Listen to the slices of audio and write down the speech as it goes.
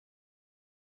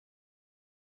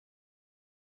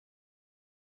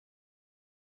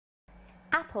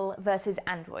Apple versus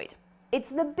Android. It's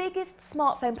the biggest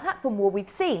smartphone platform war we've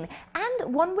seen,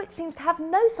 and one which seems to have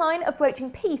no sign of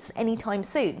broaching peace anytime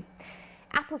soon.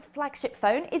 Apple's flagship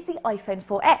phone is the iPhone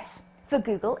 4S. For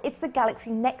Google, it's the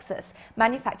Galaxy Nexus,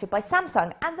 manufactured by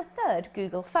Samsung, and the third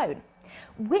Google phone.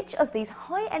 Which of these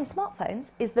high-end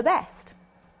smartphones is the best?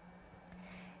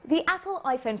 The Apple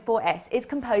iPhone 4S is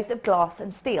composed of glass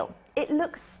and steel. It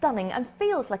looks stunning and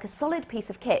feels like a solid piece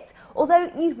of kit, although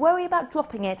you'd worry about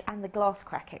dropping it and the glass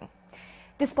cracking.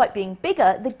 Despite being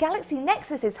bigger, the Galaxy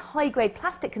Nexus's high-grade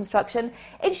plastic construction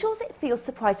ensures it feels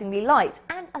surprisingly light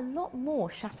and a lot more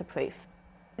shatterproof.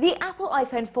 The Apple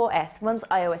iPhone 4S runs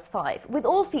iOS 5, with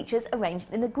all features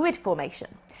arranged in a grid formation.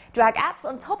 Drag apps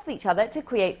on top of each other to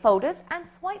create folders and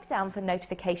swipe down for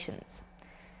notifications.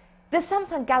 The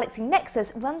Samsung Galaxy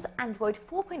Nexus runs Android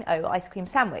 4.0 ice cream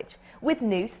sandwich, with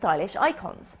new stylish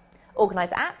icons.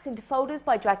 Organise apps into folders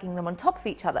by dragging them on top of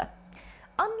each other.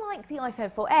 Unlike the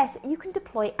iPhone 4S, you can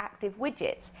deploy active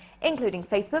widgets, including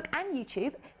Facebook and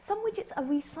YouTube. Some widgets are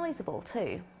resizable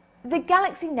too. The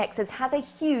Galaxy Nexus has a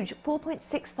huge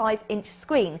 4.65-inch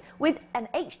screen with an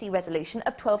HD resolution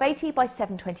of 1280 by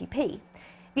 720p.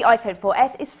 The iPhone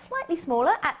 4S is slightly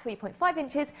smaller at 3.5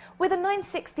 inches with a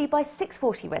 960 by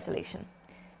 640 resolution.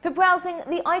 For browsing,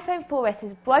 the iPhone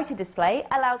 4S's brighter display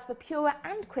allows for purer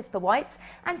and crisper whites,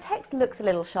 and text looks a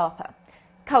little sharper.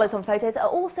 Colours on photos are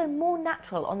also more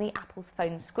natural on the Apple's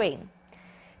phone screen.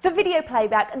 For video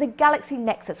playback, the Galaxy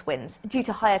Nexus wins due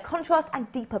to higher contrast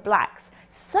and deeper blacks.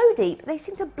 So deep, they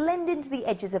seem to blend into the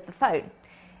edges of the phone.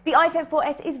 The iPhone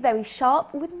 4S is very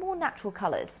sharp with more natural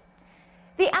colours.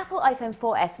 The Apple iPhone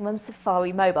 4S runs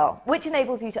Safari Mobile, which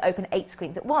enables you to open 8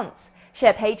 screens at once,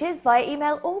 share pages via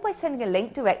email or by sending a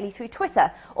link directly through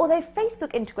Twitter, although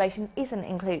Facebook integration isn't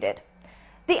included.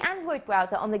 The Android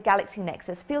browser on the Galaxy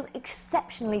Nexus feels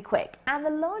exceptionally quick, and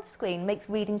the large screen makes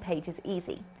reading pages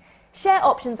easy. Share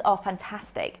options are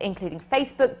fantastic, including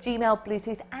Facebook, Gmail,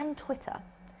 Bluetooth and Twitter.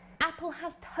 Apple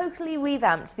has totally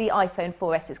revamped the iPhone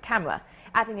 4S's camera,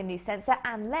 adding a new sensor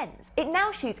and lens. It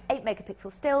now shoots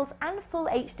 8-megapixel stills and full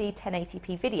HD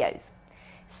 1080p videos.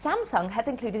 Samsung has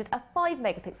included a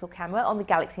 5-megapixel camera on the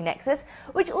Galaxy Nexus,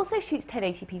 which also shoots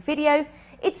 1080p video.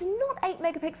 It's not 8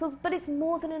 megapixels, but it's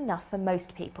more than enough for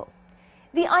most people.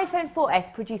 The iPhone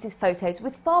 4S produces photos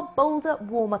with far bolder,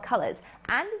 warmer colours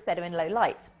and is better in low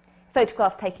light.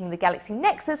 Photographs taking the Galaxy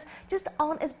Nexus just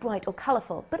aren't as bright or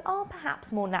colourful, but are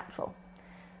perhaps more natural.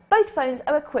 Both phones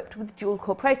are equipped with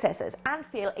dual-core processors and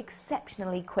feel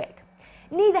exceptionally quick.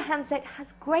 Neither handset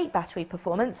has great battery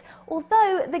performance,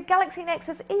 although the Galaxy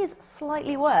Nexus is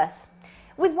slightly worse.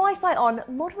 With Wi-Fi on,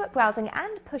 moderate browsing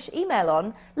and push email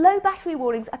on, low battery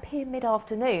warnings appear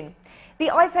mid-afternoon. The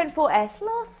iPhone 4S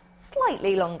lasts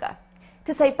slightly longer.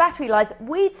 To save battery life,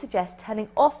 we'd suggest turning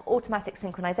off automatic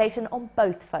synchronization on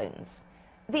both phones.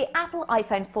 The Apple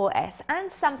iPhone 4S and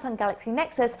Samsung Galaxy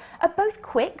Nexus are both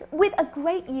quick, with a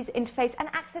great user interface and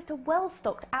access to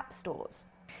well-stocked app stores.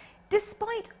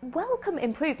 Despite welcome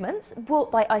improvements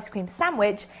brought by Ice Cream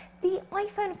Sandwich, the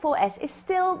iPhone 4S is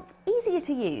still easier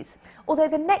to use, although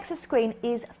the Nexus screen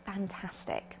is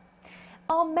fantastic.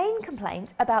 Our main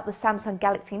complaint about the Samsung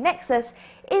Galaxy Nexus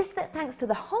is that thanks to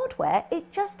the hardware, it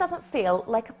just doesn't feel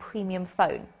like a premium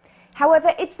phone.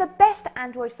 However, it's the best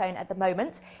Android phone at the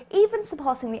moment, even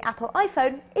surpassing the Apple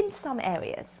iPhone in some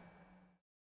areas.